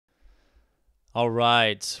All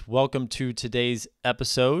right, welcome to today's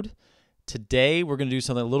episode. Today we're going to do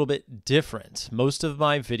something a little bit different. Most of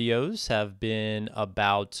my videos have been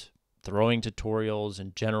about throwing tutorials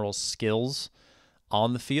and general skills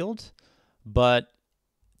on the field, but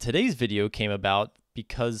today's video came about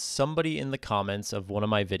because somebody in the comments of one of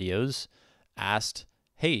my videos asked,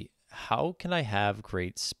 "Hey, how can I have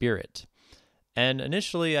great spirit?" And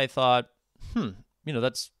initially I thought,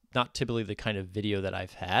 that's not typically the kind of video that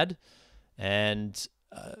I've had. And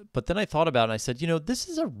but then I thought about it and I said, this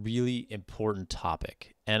is a really important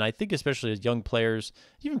topic. And I think especially as young players,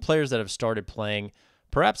 even players that have started playing,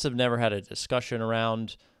 perhaps have never had a discussion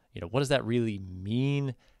around, what does that really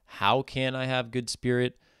mean? How can I have good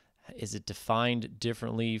spirit? Is it defined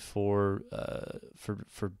differently for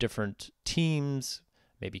different teams,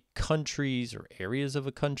 maybe countries or areas of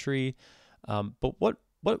a country? But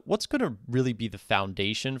what's going to really be the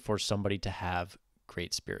foundation for somebody to have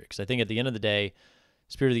great spirit? Because I think at the end of the day,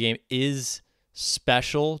 spirit of the game is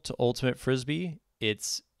special to Ultimate Frisbee.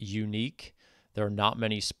 It's unique. There are not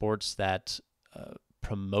many sports that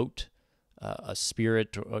promote a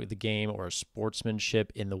spirit or the game or a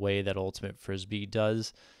sportsmanship in the way that Ultimate Frisbee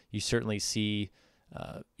does. You certainly see,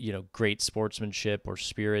 great sportsmanship or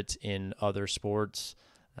spirit in other sports.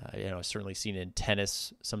 I've certainly seen it in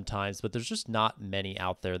tennis sometimes, but there's just not many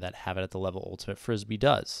out there that have it at the level Ultimate Frisbee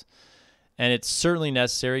does. And it's certainly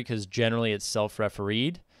necessary because generally it's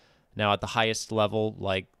self-refereed. Now, at the highest level,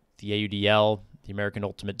 like the AUDL, the American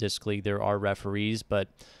Ultimate Disc League, there are referees, but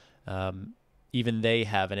even they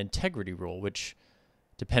have an integrity rule, which,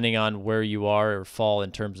 depending on where you are or fall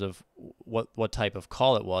in terms of what type of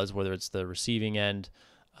call it was, whether it's the receiving end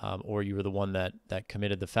or you were the one that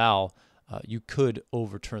committed the foul, you could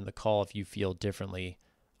overturn the call if you feel differently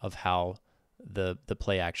of how the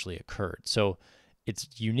play actually occurred. So it's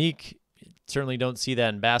unique. Certainly don't see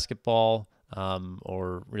that in basketball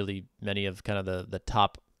or really many of kind of the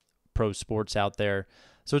top pro sports out there.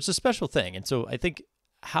 So it's a special thing. And so I think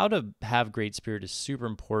how to have great spirit is super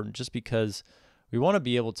important just because we want to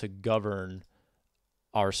be able to govern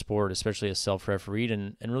our sport, especially as self-refereed,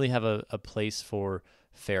 and really have a place for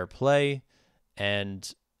fair play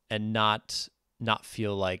and not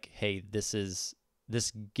feel like, hey,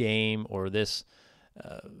 this game or this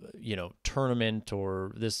tournament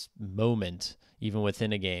or this moment, even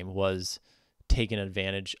within a game, was taking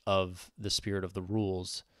advantage of the spirit of the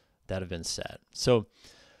rules that have been set. So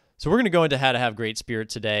we're going to go into how to have great spirit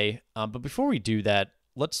today. But before we do that,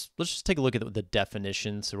 let's just take a look at the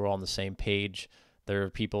definitions so we're all on the same page. There are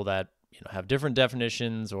people that have different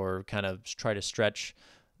definitions or kind of try to stretch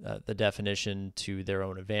the definition to their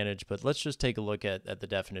own advantage. But let's just take a look at the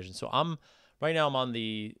definition. So right now I'm on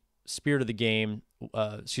the Spirit of the Game,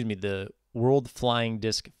 the World Flying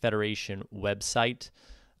Disc Federation website,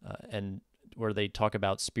 and where they talk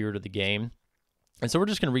about Spirit of the Game. And so we're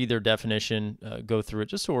just going to read their definition, go through it,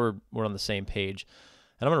 just so we're on the same page.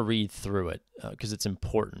 And I'm going to read through it because it's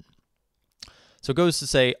important. So it goes to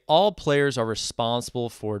say, all players are responsible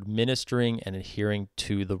for administering and adhering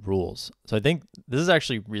to the rules. So I think this is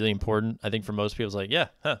actually really important. I think for most people, it's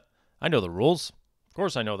like, I know the rules. Of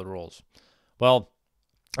course I know the rules. Well,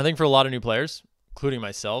 I think for a lot of new players, including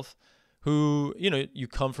myself, who, you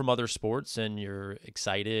come from other sports and you're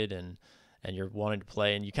excited and you're wanting to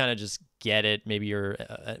play and you kind of just get it. Maybe you're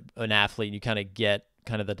an athlete and you kind of get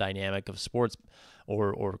kind of the dynamic of sports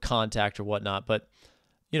or contact or whatnot. But,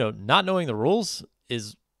 not knowing the rules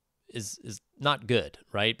is not good,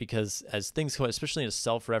 right? Because as things go, especially in a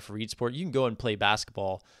self-refereed sport, you can go and play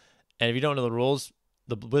basketball, and if you don't know the rules,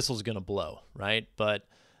 the whistle's going to blow, right? But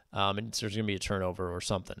and there's going to be a turnover or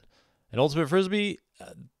something. In Ultimate Frisbee,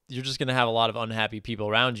 you're just going to have a lot of unhappy people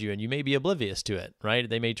around you, and you may be oblivious to it, right?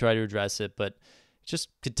 They may try to address it, but it just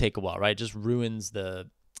could take a while, right? It just ruins the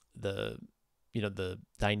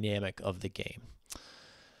dynamic of the game.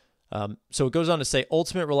 So it goes on to say,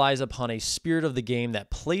 Ultimate relies upon a spirit of the game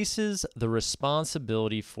that places the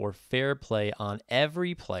responsibility for fair play on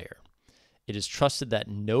every player. It is trusted that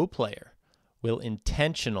no player will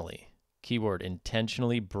intentionally, keyword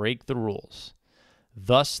intentionally, break the rules.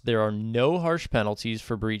 Thus, there are no harsh penalties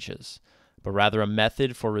for breaches, but rather a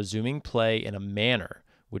method for resuming play in a manner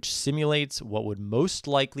which simulates what would most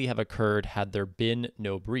likely have occurred had there been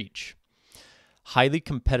no breach. Highly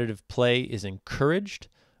competitive play is encouraged,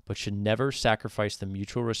 but should never sacrifice the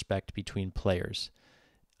mutual respect between players,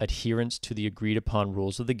 adherence to the agreed upon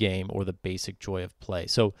rules of the game, or the basic joy of play.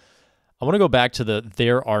 So I want to go back to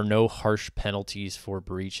there are no harsh penalties for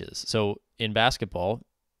breaches. So in basketball,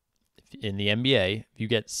 in the NBA, if you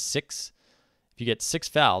get six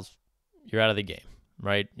fouls, you're out of the game,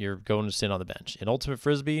 right? You're going to sit on the bench. In Ultimate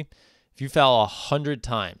Frisbee, If you foul 100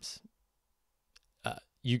 times,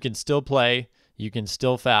 you can still play, you can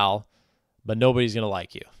still foul, but nobody's going to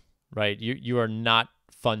like you, right? You are not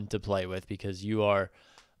fun to play with because you are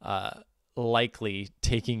likely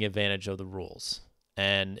taking advantage of the rules,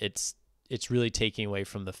 and it's really taking away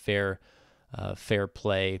from the fair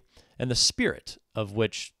play and the spirit of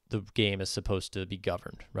which the game is supposed to be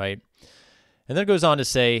governed, right? And then it goes on to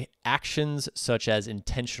say actions such as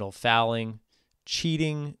intentional fouling,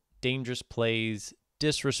 cheating, dangerous plays,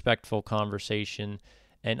 disrespectful conversation,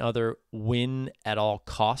 and other win at all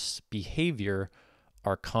costs behavior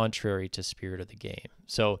are contrary to spirit of the game.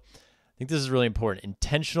 So I think this is really important.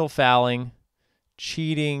 Intentional fouling,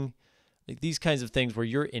 cheating, like these kinds of things where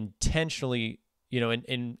you're intentionally,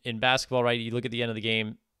 in basketball, right? You look at the end of the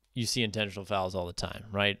game, you see intentional fouls all the time,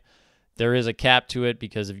 right? There is a cap to it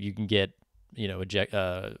because if you can get, you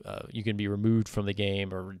can be removed from the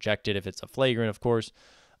game or rejected if it's a flagrant, of course.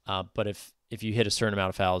 But if you hit a certain amount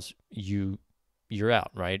of fouls, you're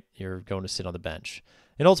out, right? You're going to sit on the bench.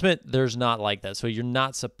 In Ultimate, there's not like that. So you're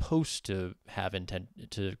not supposed to have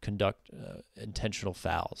to conduct intentional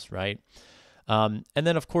fouls, right? And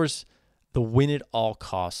then, of course, the win at all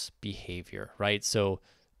costs behavior, right? So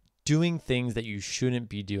doing things that you shouldn't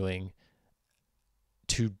be doing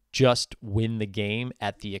to just win the game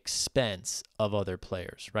at the expense of other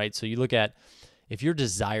players, right? So you look at if your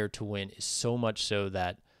desire to win is so much so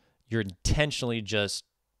that you're intentionally just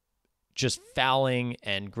fouling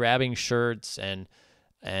and grabbing shirts and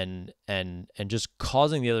just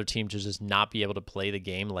causing the other team to just not be able to play the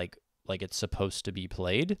game like it's supposed to be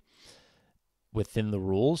played within the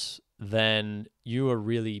rules, then you are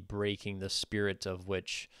really breaking the spirit of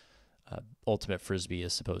which Ultimate Frisbee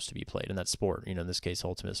is supposed to be played in that sport. In this case,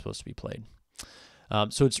 Ultimate is supposed to be played.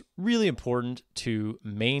 So it's really important to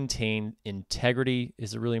maintain integrity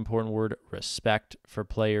is a really important word, respect for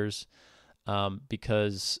players,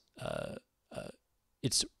 because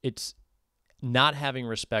it's not having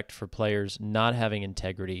respect for players, not having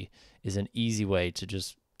integrity is an easy way to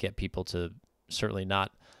just get people to certainly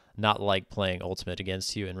not like playing Ultimate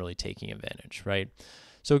against you and really taking advantage, right?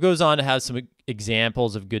 So it goes on to have some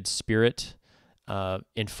examples of good spirit,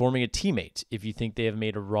 informing a teammate if you think they have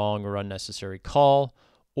made a wrong or unnecessary call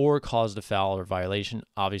or caused a foul or violation.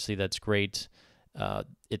 Obviously, that's great.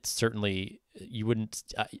 It's certainly, you wouldn't,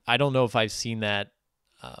 I don't know if I've seen that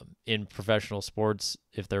in professional sports.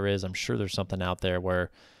 If there is, I'm sure there's something out there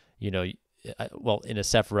where, in a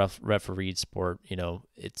refereed sport,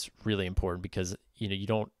 it's really important because, you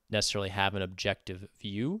don't necessarily have an objective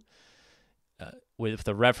view. With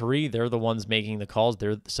the referee, they're the ones making the calls.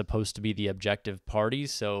 They're supposed to be the objective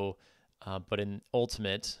parties. So, but in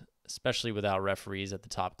Ultimate, especially without referees at the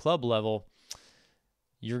top club level,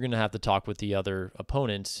 you're going to have to talk with the other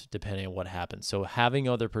opponent depending on what happens. So having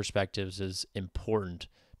other perspectives is important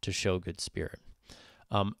to show good spirit.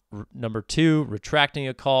 Number 2, retracting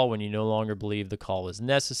a call when you no longer believe the call is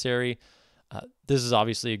necessary. This is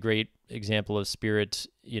obviously a great example of spirit.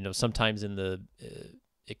 Sometimes in the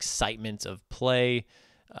excitement of play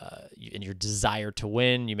and your desire to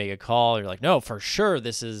win, you make a call. You're like, no, for sure,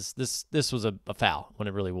 this was a foul when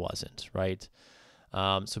it really wasn't, right?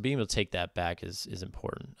 So being able to take that back is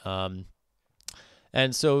important.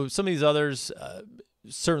 And so some of these others,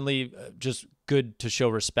 certainly just good to show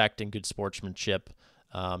respect and good sportsmanship,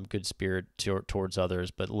 good spirit towards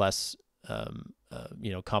others, but less,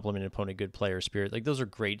 compliment an opponent, good player spirit. Like those are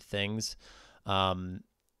great things.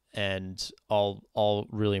 And all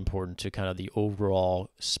really important to kind of the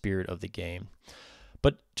overall spirit of the game.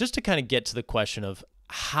 But just to kind of get to the question of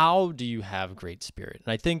how do you have great spirit?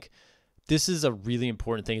 And I think this is a really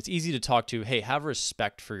important thing. It's easy to talk to, hey, have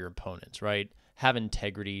respect for your opponents, right? Have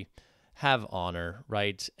integrity, have honor,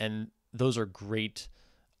 right? And those are great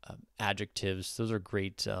adjectives. Those are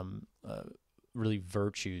great, really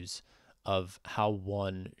virtues of how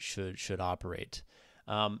one should operate.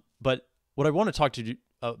 But what I want to talk to you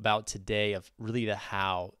about today of really the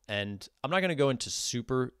how, and I'm not going to go into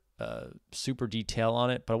super detail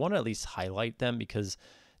on it, but I want to at least highlight them because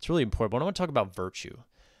it's really important. But I want to talk about virtue.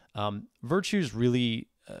 Virtue is really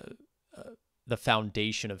the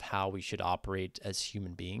foundation of how we should operate as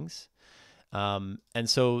human beings. And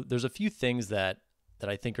so there's a few things that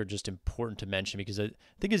I think are just important to mention because I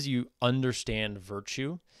think as you understand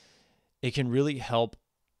virtue, it can really help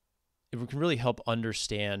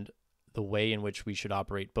understand the way in which we should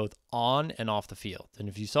operate both on and off the field. And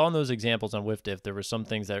if you saw in those examples on WIFDIF, there were some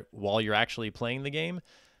things that while you're actually playing the game,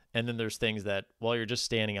 and then there's things that while you're just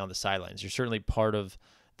standing on the sidelines, you're certainly part of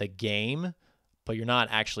the game, but you're not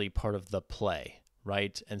actually part of the play,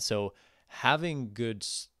 right? And so having good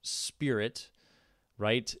spirit,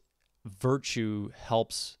 right, virtue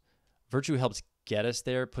helps get us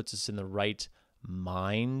there, puts us in the right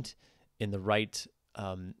mind, in the right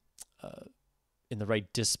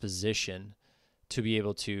disposition to be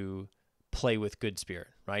able to play with good spirit,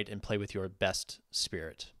 right? And play with your best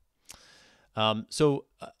spirit. So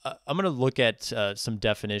I'm going to look at some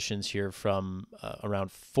definitions here from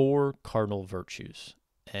around 4 cardinal virtues.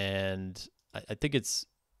 And I think it's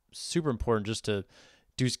super important just to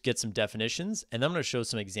get some definitions. And I'm going to show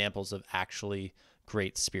some examples of actually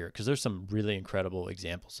great spirit, because there's some really incredible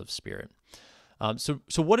examples of spirit. So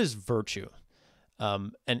what is virtue?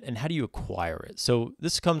 And how do you acquire it? So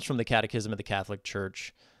this comes from the Catechism of the Catholic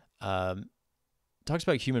Church. It talks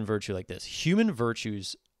about human virtue like this: human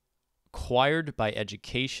virtues acquired by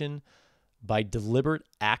education, by deliberate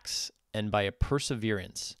acts, and by a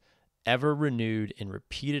perseverance, ever renewed in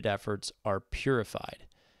repeated efforts, are purified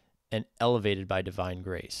and elevated by divine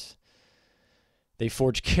grace. They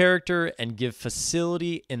forge character and give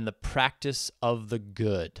facility in the practice of the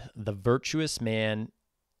good. The virtuous man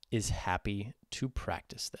is happy to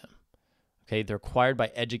practice them. Okay, they're acquired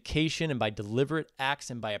by education and by deliberate acts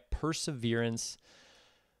and by a perseverance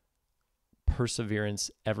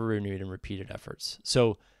ever renewed in repeated efforts.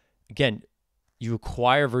 So again, you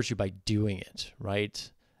acquire virtue by doing it,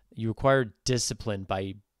 right? You acquire discipline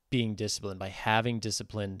by being disciplined, by having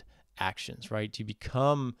disciplined actions, right? You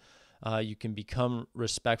can become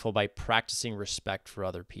respectful by practicing respect for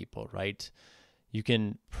other people, right? You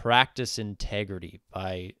can practice integrity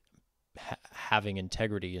by having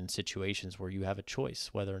integrity in situations where you have a choice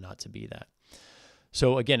whether or not to be that.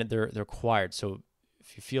 So again, they're acquired. So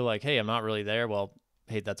if you feel like, hey, I'm not really there, well,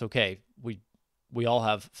 hey, that's okay. We all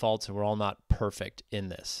have faults, and we're all not perfect in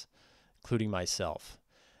this, including myself.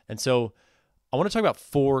 And so I want to talk about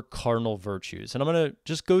 4 cardinal virtues, and I'm going to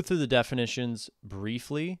just go through the definitions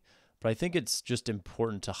briefly, but I think it's just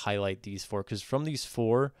important to highlight these 4, because from these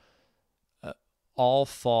 4, all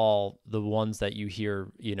fall the ones that you hear,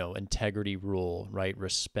 integrity, rule, right?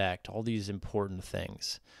 Respect, all these important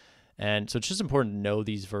things. And so it's just important to know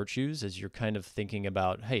these virtues as you're kind of thinking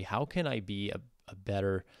about, hey, how can I be a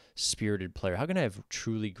better spirited player? How can I have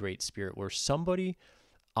truly great spirit where somebody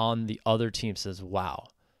on the other team says, wow,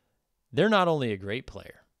 they're not only a great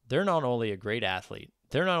player, they're not only a great athlete,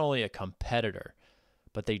 they're not only a competitor,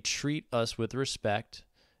 but they treat us with respect.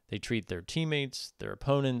 They treat their teammates, their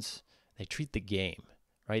opponents, they treat the game,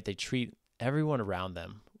 right? They treat everyone around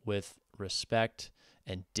them with respect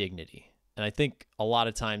and dignity. And I think a lot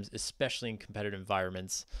of times, especially in competitive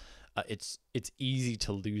environments, it's easy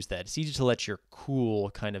to lose that. It's easy to let your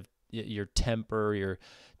cool kind of your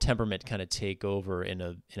temperament kind of take over in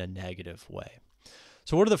a negative way.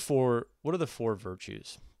 So what are the four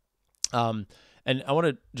virtues? And I want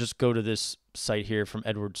to just go to this site here from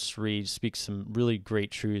Edward Sri, speaks some really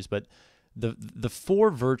great truths, but the 4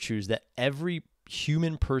 virtues that every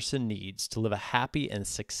human person needs to live a happy and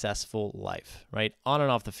successful life, right? On and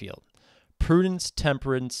off the field: prudence,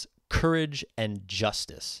 temperance, courage, and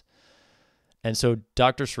justice. And so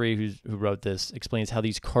Dr. Sri, who wrote this, explains how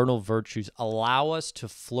these cardinal virtues allow us to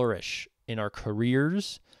flourish in our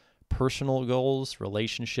careers, personal goals,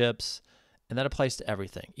 relationships, and that applies to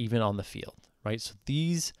everything, even on the field, right? So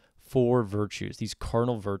these 4 virtues, these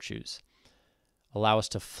cardinal virtues, allow us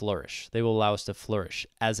to flourish. They will allow us to flourish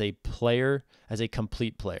as a player, as a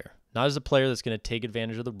complete player, not as a player that's going to take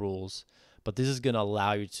advantage of the rules, but this is going to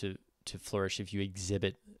allow you to flourish if you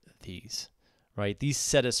exhibit these, right? These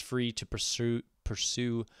set us free to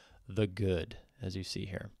pursue the good, as you see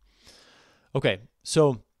here. Okay,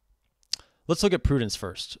 so let's look at prudence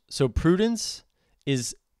first. So prudence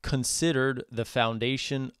is considered the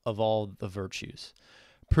foundation of all the virtues.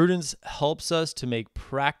 Prudence helps us to make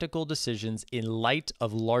practical decisions in light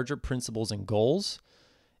of larger principles and goals.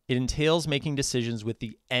 It entails making decisions with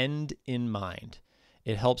the end in mind.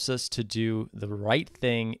 It helps us to do the right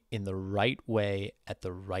thing in the right way at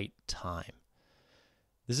the right time.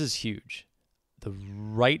 This is huge. The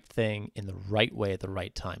right thing in the right way at the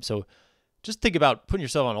right time. So just think about putting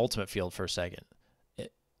yourself on ultimate field for a second.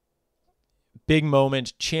 Big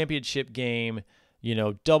moment, championship game,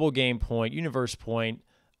 double game point, universe point.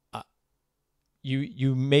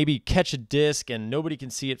 You maybe catch a disc and nobody can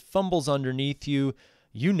see it, fumbles underneath you.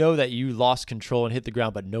 You know that you lost control and hit the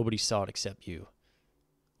ground, but nobody saw it except you.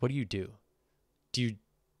 What do?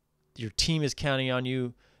 Your team is counting on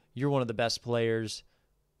you. You're one of the best players.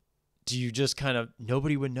 Do you just kind of,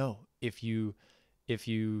 nobody would know if you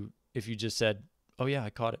just said, oh yeah, I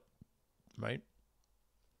caught it, right?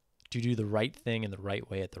 Do you do the right thing in the right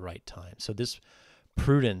way at the right time? So this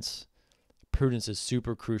prudence is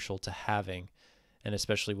super crucial to having and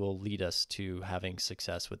especially will lead us to having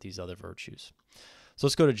success with these other virtues. So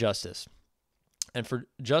let's go to justice. And for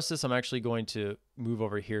justice, I'm actually going to move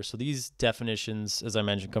over here. So these definitions, as I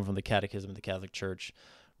mentioned, come from the Catechism of the Catholic Church.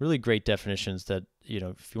 Really great definitions that,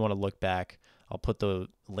 if you want to look back, I'll put the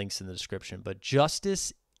links in the description. But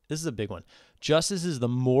justice, this is a big one. Justice is the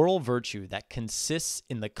moral virtue that consists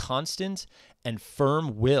in the constant and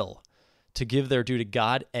firm will to give their due to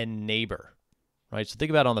God and neighbor, right? So think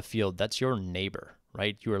about it on the field. That's your neighbor,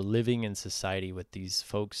 right? You are living in society with these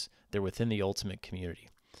folks. They're within the ultimate community.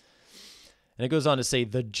 And it goes on to say,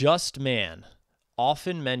 the just man,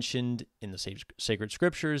 often mentioned in the sacred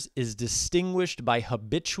scriptures, is distinguished by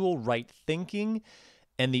habitual right thinking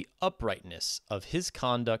and the uprightness of his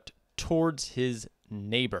conduct towards his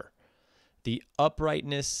neighbor. The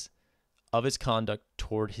uprightness of his conduct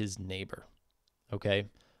toward his neighbor. Okay?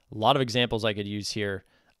 A lot of examples I could use here.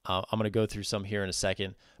 I'm going to go through some here in a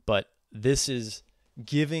second, but this is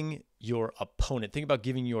giving your opponent. Think about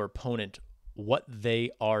giving your opponent what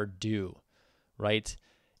they are due, right?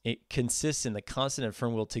 It consists in the constant and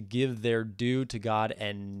firm will to give their due to God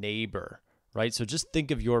and neighbor, right? So just think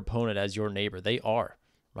of your opponent as your neighbor. They are,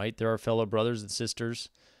 right? They're our fellow brothers and sisters.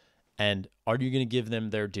 And are you going to give them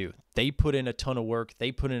their due? They put in a ton of work.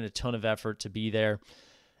 They put in a ton of effort to be there.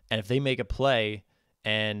 And if they make a play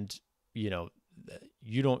and, you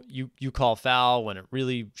call foul when it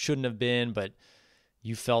really shouldn't have been, but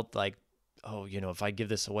you felt like, oh, if I give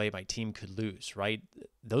this away, my team could lose, right?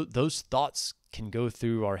 Those thoughts can go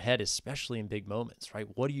through our head, especially in big moments, right?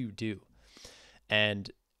 What do you do? And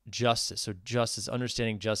justice. So justice,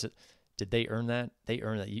 understanding justice. Did they earn that? They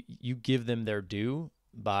earned that. You give them their due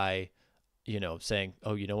by, saying,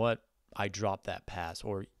 oh, you know what? I dropped that pass,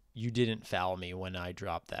 or you didn't foul me when I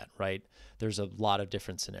dropped that, right? There's a lot of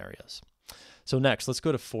different scenarios. So next, let's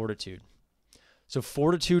go to fortitude. So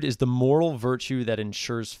fortitude is the moral virtue that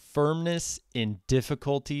ensures firmness in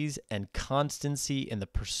difficulties and constancy in the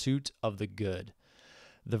pursuit of the good.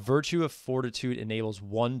 The virtue of fortitude enables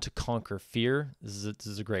one to conquer fear. This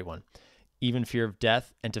is a great one. Even fear of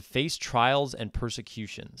death, and to face trials and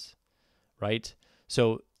persecutions, right?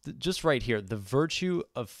 So just right here, the virtue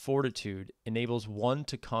of fortitude enables one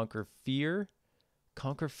to conquer fear.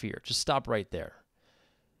 Conquer fear. Just stop right there.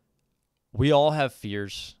 We all have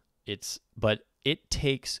fears. But it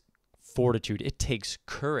takes fortitude. It takes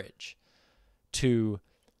courage in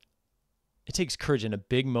a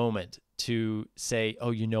big moment to say,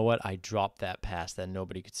 oh, you know what? I dropped that pass that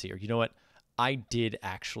nobody could see. Or you know what? I did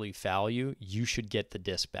actually foul you. You should get the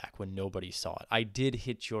disc back when nobody saw it. I did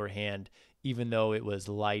hit your hand even though it was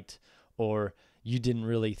light, or you didn't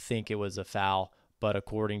really think it was a foul, but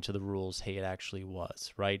according to the rules, hey, it actually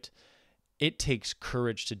was, right? It takes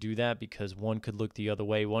courage to do that because one could look the other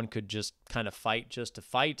way. One could just kind of fight just to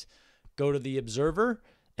fight, go to the observer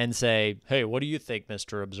and say, hey, what do you think,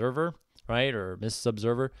 Mr. Observer, right? Or Mrs.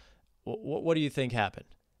 Observer, what do you think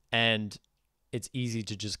happened? And it's easy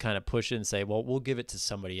to just kind of push it and say, well, we'll give it to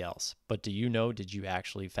somebody else. But do you know, did you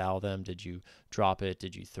actually foul them? Did you drop it?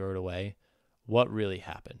 Did you throw it away? What really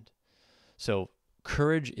happened? So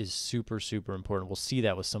courage is super, super important. We'll see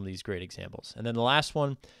that with some of these great examples. And then the last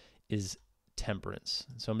one is temperance.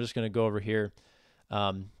 So I'm just going to go over here.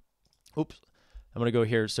 I'm going to go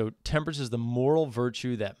here. So temperance is the moral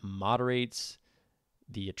virtue that moderates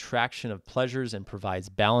the attraction of pleasures and provides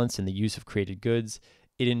balance in the use of created goods.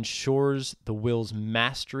 It ensures the will's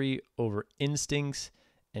mastery over instincts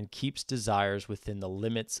and keeps desires within the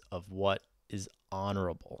limits of what is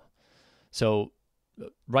honorable. So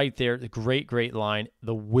right there, the great line,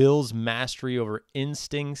 the will's mastery over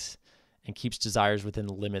instincts and keeps desires within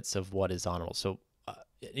the limits of what is honorable. So an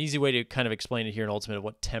easy way to kind of explain it here in Ultimate of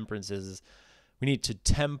what temperance is we need to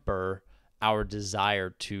temper our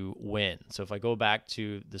desire to win. So if I go back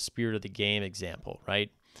to the spirit of the game example,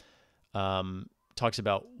 right? Talks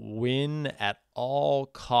about win at all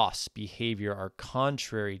costs behavior are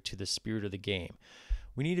contrary to the spirit of the game.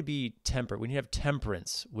 We need to be temperate. We need to have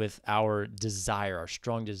temperance with our desire, our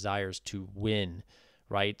strong desires to win,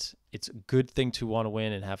 right? It's a good thing to want to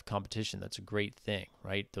win and have competition. That's a great thing,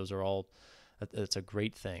 right? That's a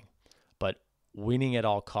great thing. But winning at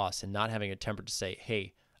all costs and not having a temper to say,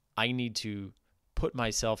 hey, I need to put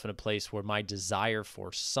myself in a place where my desire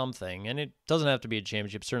for something, and it doesn't have to be a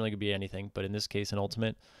championship, certainly could be anything, but in this case, an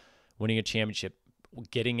Ultimate, winning a championship,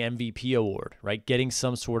 getting MVP award, right? Getting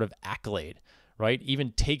some sort of accolade, right?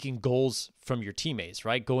 Even taking goals from your teammates,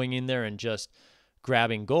 right? Going in there and just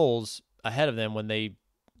grabbing goals ahead of them when they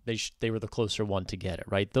were the closer one to get it,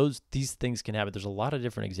 right? These things can happen. There's a lot of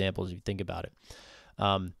different examples if you think about it.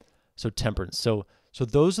 So temperance. So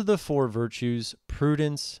those are the four virtues: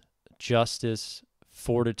 prudence, justice,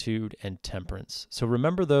 fortitude, and temperance. So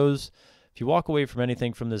remember those. If you walk away from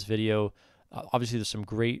anything from this video, obviously there's some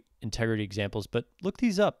great integrity examples, but look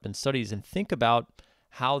these up in studies and think about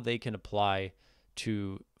how they can apply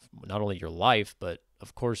to not only your life, but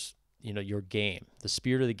of course, your game, the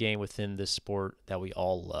spirit of the game within this sport that we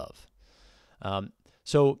all love.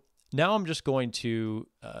 So now I'm just going to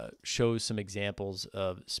show some examples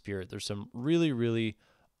of spirit. There's some really, really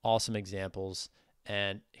awesome examples.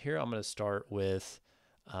 And here I'm going to start with,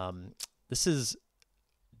 this is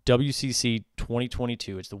WCC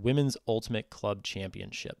 2022. It's the Women's Ultimate Club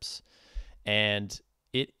Championships. And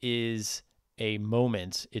it is a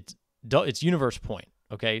moment. It's universe point.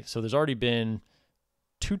 Okay. So there's already been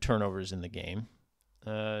 2 turnovers in the game.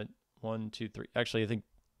 1, 2, 3. Actually, I think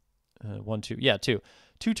 1, 2. Yeah, 2.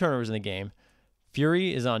 2 turnovers in the game.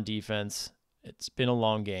 Fury is on defense. It's been a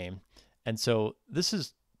long game. And so this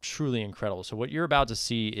is truly incredible. So what you're about to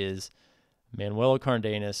see is Manuela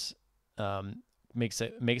Cardenas makes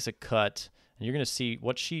a cut, and you're going to see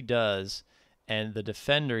what she does, and the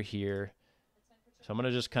defender here. So I'm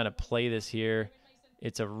going to just kind of play this here.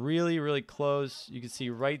 It's a really, really close. You can see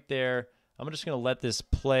right there. I'm just going to let this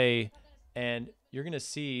play, and you're going to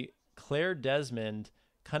see Claire Desmond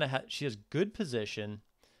kind of she has good position,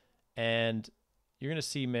 and you're going to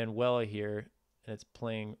see Manuela here, and it's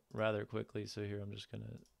playing rather quickly. So here I'm just going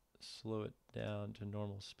to slow it down to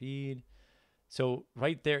normal speed. So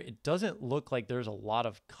right there, it doesn't look like there's a lot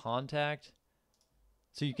of contact.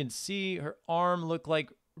 So you can see her arm look like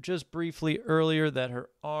just briefly earlier that her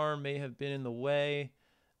arm may have been in the way,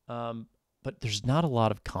 but there's not a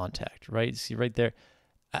lot of contact, right? See right there,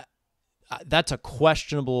 that's a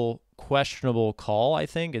questionable call, I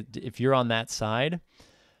think, if you're on that side.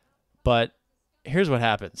 But here's what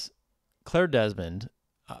happens. Claire Desmond,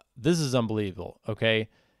 this is unbelievable, okay?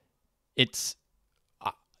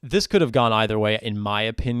 This could have gone either way, in my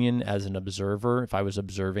opinion, as an observer. If I was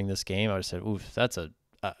observing this game, I would have said, oof, that's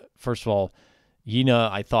first of all, Yina,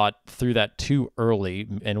 I thought, threw that too early.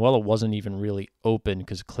 Manuela wasn't even really open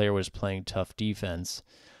because Claire was playing tough defense.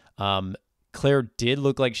 Claire did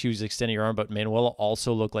look like she was extending her arm, but Manuela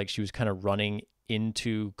also looked like she was kind of running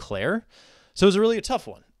into Claire. So it was really a tough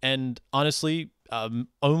one. And honestly,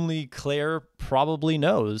 only Claire probably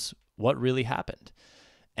knows what really happened.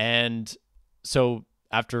 And so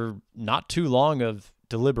after not too long of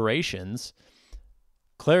deliberations,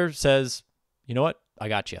 Claire says, you know what? I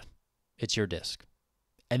got you. It's your disc.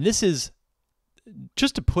 And this is,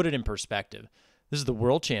 just to put it in perspective, this is the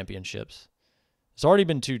World Championships. There's already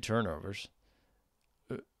been 2 turnovers.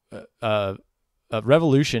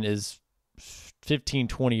 Revolution is 15,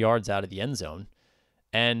 20 yards out of the end zone.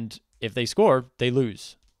 And if they score, they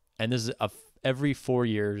lose. And this is every 4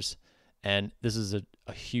 years. And this is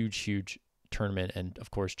a huge, huge tournament and,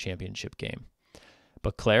 of course, championship game.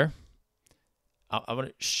 But Claire,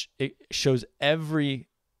 it shows every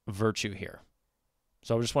virtue here.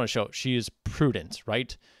 So I just want to show she is prudent,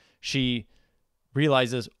 right? She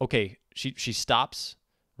realizes, okay, she stops,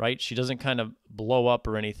 right? She doesn't kind of blow up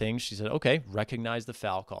or anything. She said, okay, recognize the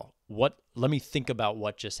foul call. Let me think about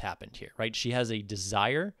what just happened here, right? She has a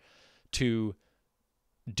desire to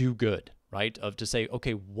do good, right? To say,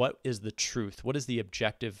 okay, what is the truth? What is the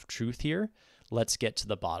objective truth here? Let's get to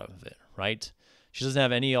the bottom of it, right? She doesn't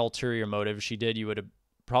have any ulterior motive. If she did, you would have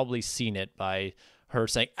probably seen it by her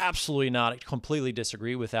saying, absolutely not, I completely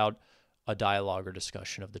disagree, without a dialogue or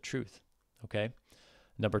discussion of the truth, okay?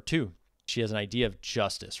 Number 2, she has an idea of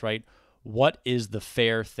justice, right? What is the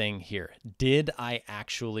fair thing here? Did I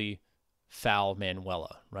actually foul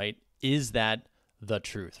Manuela, right? Is that the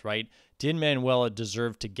truth, right? Did Manuela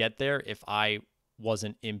deserve to get there if I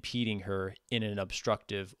wasn't impeding her in an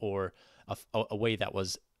obstructive or a way that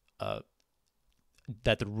was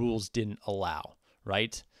that the rules didn't allow,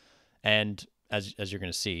 right? And as you're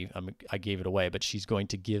going to see, I gave it away, but she's going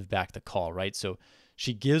to give back the call, right? So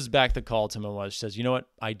she gives back the call to Manuela. She says, you know what?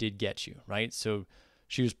 I did get you, right? So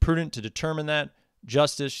she was prudent to determine that.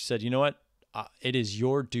 Justice, she said, you know what? It is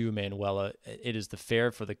your due, Manuela. It is the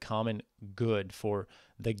fair for the common good, for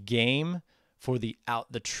the game, for the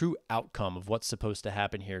true outcome of what's supposed to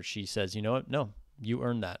happen here. She says, you know what? No, you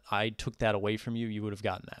earned that. I took that away from you. You would have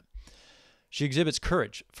gotten that. She exhibits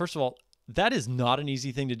courage. First of all, that is not an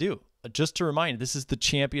easy thing to do. Just to remind, this is the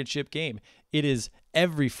championship game. It is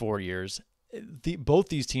every 4 years. Both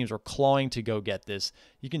these teams are clawing to go get this.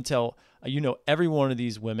 You can tell, every one of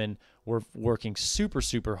these women were working super,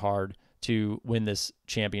 super hard to win this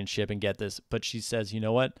championship and get this. But she says, you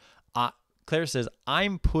know what? Claire says,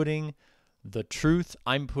 I'm putting the truth,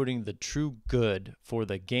 I'm putting the true good for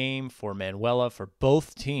the game, for Manuela, for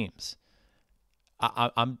both teams.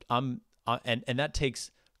 I'm and that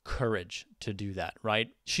takes courage to do that, right?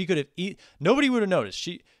 She could have nobody would have noticed.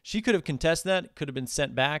 She could have contested that, could have been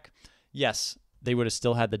sent back. Yes, they would have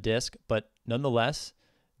still had the disc, but nonetheless,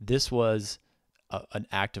 this was an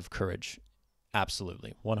act of courage.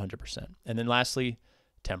 Absolutely, 100%. And then lastly,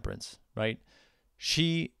 temperance, right?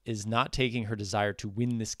 She is not taking her desire to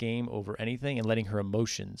win this game over anything and letting her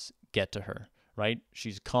emotions get to her, right?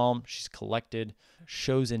 She's calm, she's collected,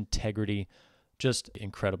 shows integrity. Just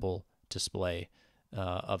incredible display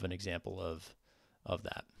of an example of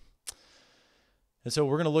that. And so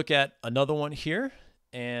we're going to look at another one here,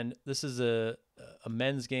 and this is a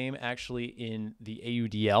men's game actually in the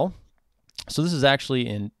AUDL. So this is actually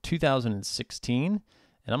in 2016,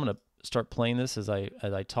 and I'm going to start playing this as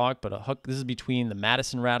I talk, but this is between the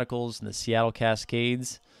Madison Radicals and the Seattle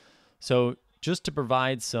Cascades. So just to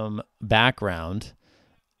provide some background,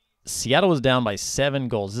 Seattle was down by 7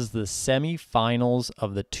 goals. This is the semifinals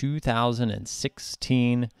of the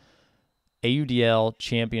 2016 AUDL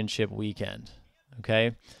championship weekend.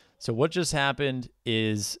 Okay, so what just happened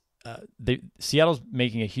is Seattle's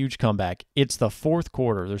making a huge comeback. It's the fourth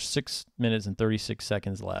quarter. There's 6 minutes and 36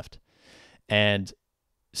 seconds left, and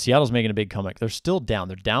Seattle's making a big comeback. They're still down.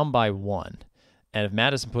 They're down by 1, and if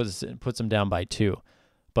Madison puts them down by 2,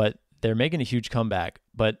 but they're making a huge comeback.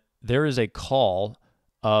 But there is a call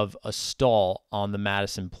of a stall on the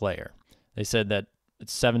Madison player. They said that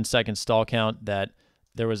it's 7-second stall count, that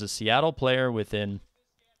there was a Seattle player within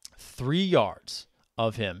 3 yards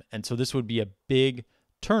of him. And so this would be a big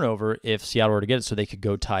turnover if Seattle were to get it so they could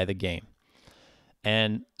go tie the game.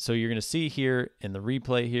 And so you're going to see here in the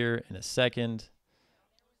replay here in a second.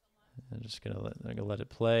 I'm just going to let it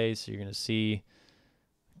play. So you're going to see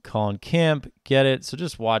Colin Kemp get it. So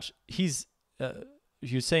just watch.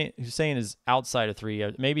 Hussein is outside of 3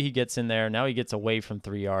 yards. Maybe he gets in there. Now he gets away from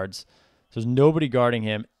 3 yards. So there's nobody guarding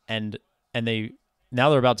him, and now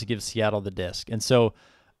they're about to give Seattle the disc. And so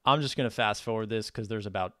I'm just going to fast forward this because there's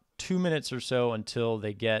about 2 minutes or so until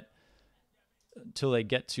they get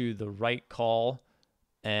to the right call.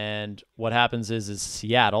 And what happens is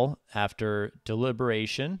Seattle, after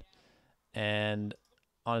deliberation, and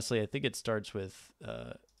honestly, I think it starts with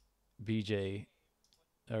BJ,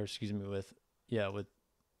 or excuse me, I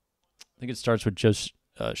think it starts with just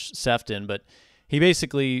Sefton, but he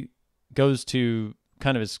basically goes to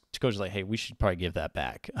kind of his coach like, hey, we should probably give that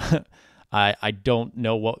back. I don't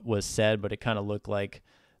know what was said, but it kind of looked like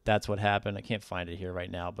that's what happened. I can't find it here right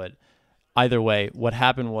now, but either way, what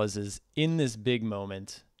happened is in this big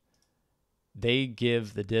moment, they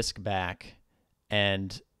give the disc back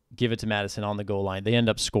and give it to Madison on the goal line. They end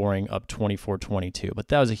up scoring up 24-22, but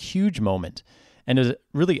that was a huge moment. And it was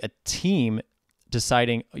really a team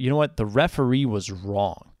deciding, you know what, the referee was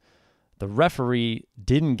wrong. The referee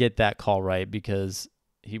didn't get that call right because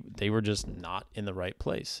they were just not in the right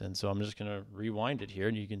place. And so I'm just going to rewind it here,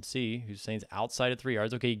 and you can see Hussein's outside of 3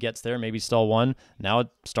 yards. Okay, he gets there, maybe stall 1. Now it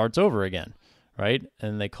starts over again, right?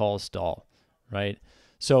 And they call a stall, right?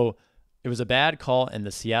 So it was a bad call, and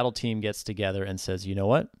the Seattle team gets together and says, you know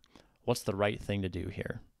what? What's the right thing to do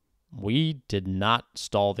here? We did not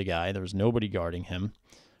stall the guy. There was nobody guarding him,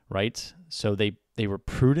 right? So they were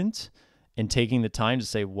prudent in taking the time to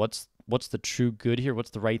say, what's the true good here? What's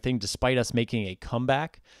the right thing? Despite us making a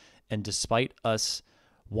comeback and despite us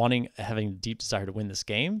having a deep desire to win this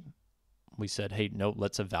game, we said, hey, no,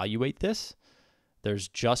 let's evaluate this. There's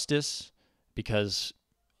justice because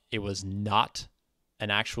it was not an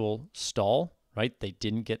actual stall, right? They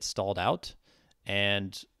didn't get stalled out.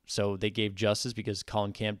 And so they gave justice because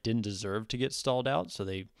Colin Kemp didn't deserve to get stalled out. So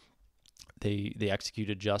they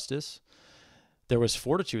executed justice. There was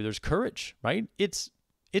fortitude. There's courage, right? It's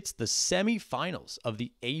the semifinals of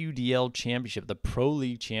the AUDL championship, the Pro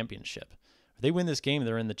League championship. If they win this game,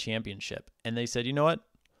 they're in the championship. And they said, you know what?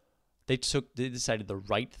 They decided the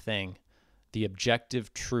right thing, the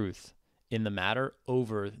objective truth in the matter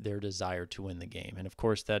over their desire to win the game. And of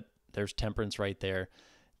course, there's temperance right there.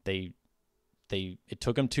 It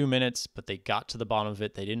took them 2 minutes, but they got to the bottom of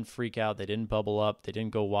it. They didn't freak out. They didn't bubble up. They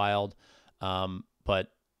didn't go wild.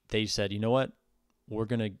 But they said, you know what? We're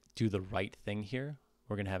going to do the right thing here.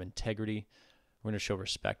 We're going to have integrity. We're going to show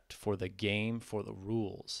respect for the game, for the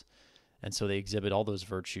rules. And so they exhibit all those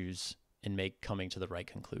virtues and make coming to the right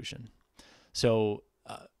conclusion. So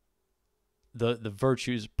the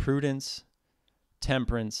virtues, prudence,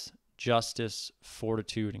 temperance, justice,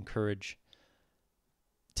 fortitude, and courage.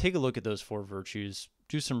 Take a look at those 4 virtues.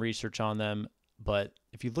 Do some research on them. But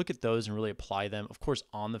if you look at those and really apply them, of course,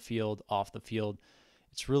 on the field, off the field,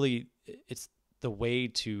 it's the way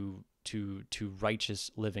to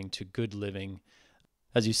righteous living, to good living.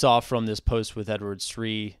 As you saw from this post with Edward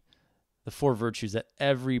Sri, the 4 virtues that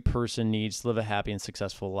every person needs to live a happy and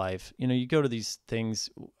successful life. You know, you go to these things,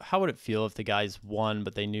 how would it feel if the guys won,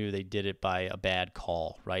 but they knew they did it by a bad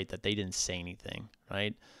call, right? That they didn't say anything,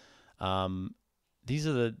 right?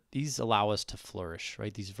 These allow us to flourish,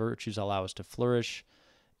 right? These virtues allow us to flourish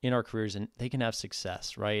in our careers, and they can have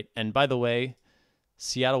success, right? And by the way,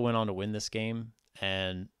 Seattle went on to win this game,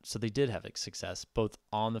 and so they did have success both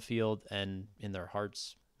on the field and in their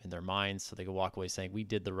hearts, in their minds, so they could walk away saying we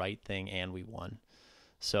did the right thing and we won.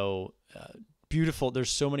 So beautiful. There's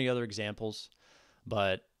so many other examples,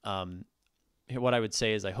 but what I would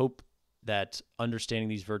say is I hope that understanding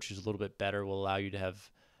these virtues a little bit better will allow you to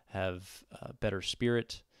have better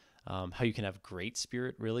spirit, how you can have great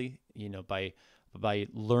spirit, really, you know, by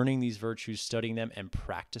learning these virtues, studying them, and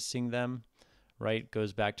practicing them, right?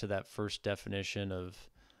 Goes back to that first definition of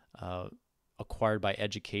acquired by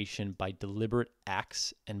education, by deliberate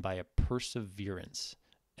acts, and by a perseverance,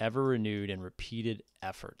 ever renewed and repeated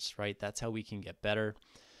efforts, right? That's how we can get better.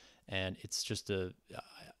 And it's just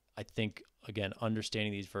I think, again,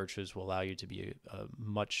 understanding these virtues will allow you to be a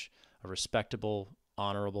respectable,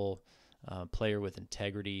 honorable player with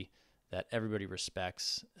integrity that everybody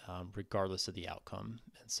respects, regardless of the outcome.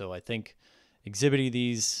 And so I think exhibiting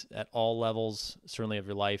these at all levels, certainly of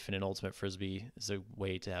your life and in Ultimate Frisbee, is a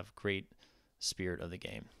way to have great spirit of the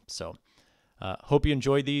game. So hope you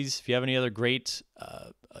enjoyed these. If you have any other great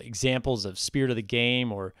examples of spirit of the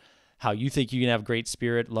game or how you think you can have great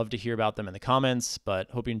spirit, love to hear about them in the comments,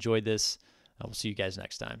 but hope you enjoyed this. We'll see you guys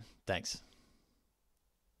next time. Thanks.